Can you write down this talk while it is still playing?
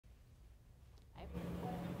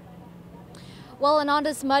Well,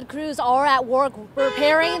 Anonda's mud crews are at work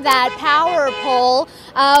repairing that power pole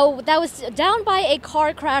that was down by a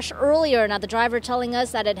car crash earlier. Now, the driver telling us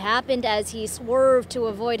that it happened as he swerved to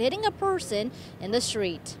avoid hitting a person in the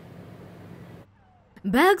street.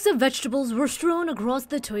 Bags of vegetables were strewn across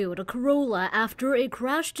the Toyota Corolla after it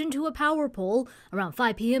crashed into a power pole around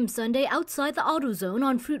 5 p.m. Sunday outside the AutoZone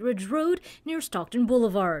on Fruit Ridge Road near Stockton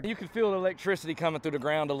Boulevard. You could feel the electricity coming through the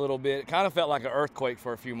ground a little bit. It kind of felt like an earthquake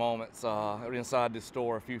for a few moments inside the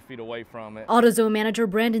store a few feet away from it. AutoZone manager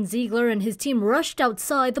Brandon Ziegler and his team rushed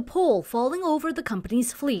outside the pole, falling over the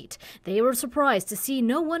company's fleet. They were surprised to see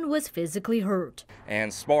no one was physically hurt.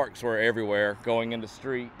 And sparks were everywhere going in the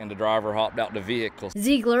street, and the driver hopped out the vehicle.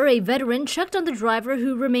 Ziegler, a veteran, checked on the driver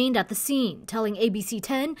who remained at the scene, telling ABC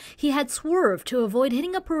 10 he had swerved to avoid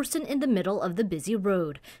hitting a person in the middle of the busy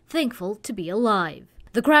road, thankful to be alive.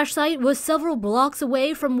 The crash site was several blocks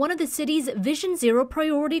away from one of the city's Vision Zero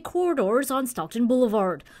priority corridors on Stockton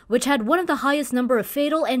Boulevard, which had one of the highest number of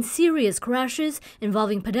fatal and serious crashes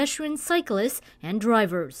involving pedestrians, cyclists, and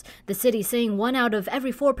drivers. The city saying 1 out of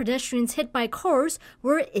every 4 pedestrians hit by cars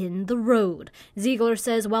were in the road. Ziegler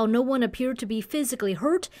says while no one appeared to be physically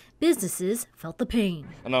hurt, businesses felt the pain.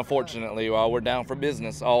 And unfortunately, while we're down for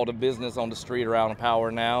business, all the business on the street are out of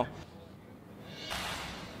power now.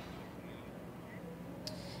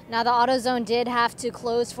 Now, the AutoZone did have to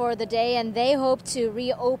close for the day, and they hope to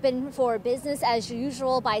reopen for business as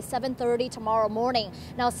usual by 7:30 tomorrow morning.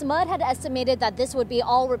 Now, SMUD had estimated that this would be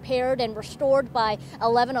all repaired and restored by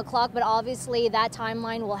 11 o'clock, but obviously that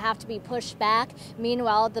timeline will have to be pushed back.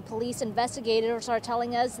 Meanwhile, the police investigators are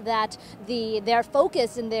telling us that their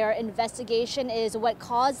focus in their investigation is what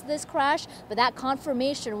caused this crash, but that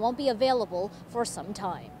confirmation won't be available for some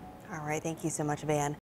time. All right, thank you so much, Van.